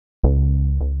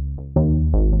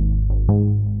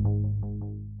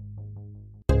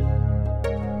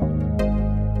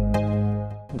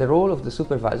the role of the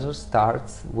supervisor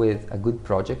starts with a good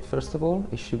project. First of all,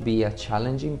 it should be a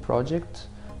challenging project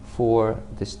for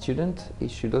the student. It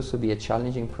should also be a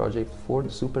challenging project for the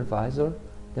supervisor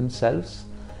themselves,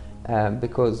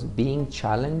 because being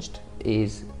challenged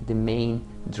is the main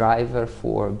driver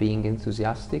for being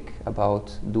enthusiastic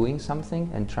about doing something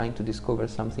and trying to discover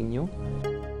something new.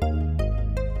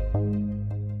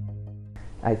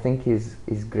 I think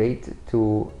is great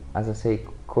to, as I say,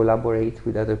 collaborate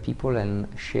with other people and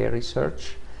share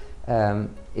research.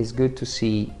 It's good to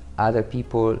see other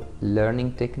people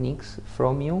learning techniques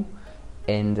from you,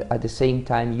 and at the same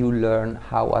time you learn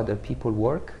how other people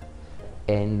work,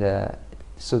 and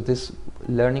so this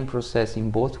learning process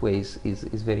in both ways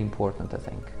is very important, I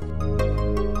think.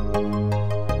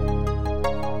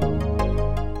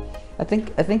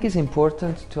 I think it's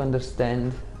important to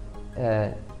understand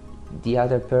the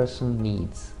other person's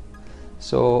needs.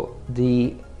 So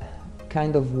the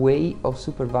kind of way of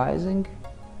supervising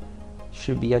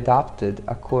should be adapted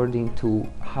according to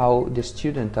how the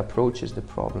student approaches the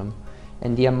problem,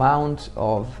 and the amount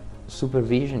of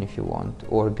supervision, if you want,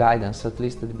 or guidance, at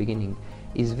least at the beginning,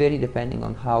 is very depending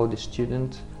on how the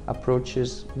student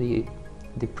approaches the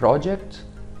project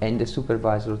and the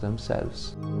supervisor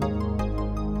themselves.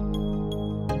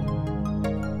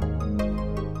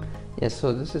 Yes,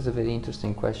 so this is a very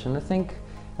interesting question.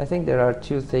 I think there are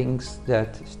two things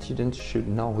that students should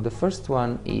know. The first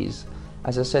one is,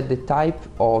 as I said, the type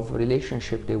of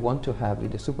relationship they want to have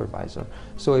with the supervisor.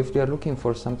 So if they are looking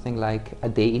for something like a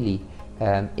daily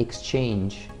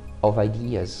exchange of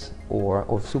ideas or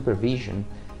of supervision,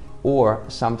 or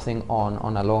something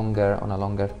on a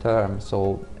longer term,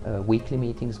 so weekly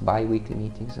meetings, bi-weekly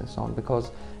meetings and so on,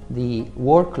 because the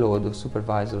workload of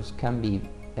supervisors can be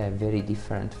very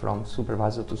different from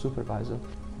supervisor to supervisor.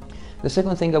 The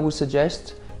second thing I would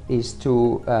suggest is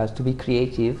to be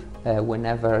creative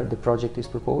whenever the project is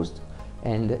proposed,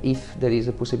 and if there is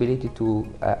a possibility to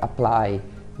apply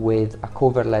with a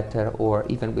cover letter or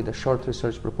even with a short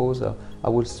research proposal, I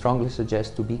would strongly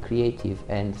suggest to be creative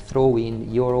and throw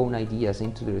in your own ideas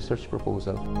into the research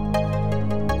proposal.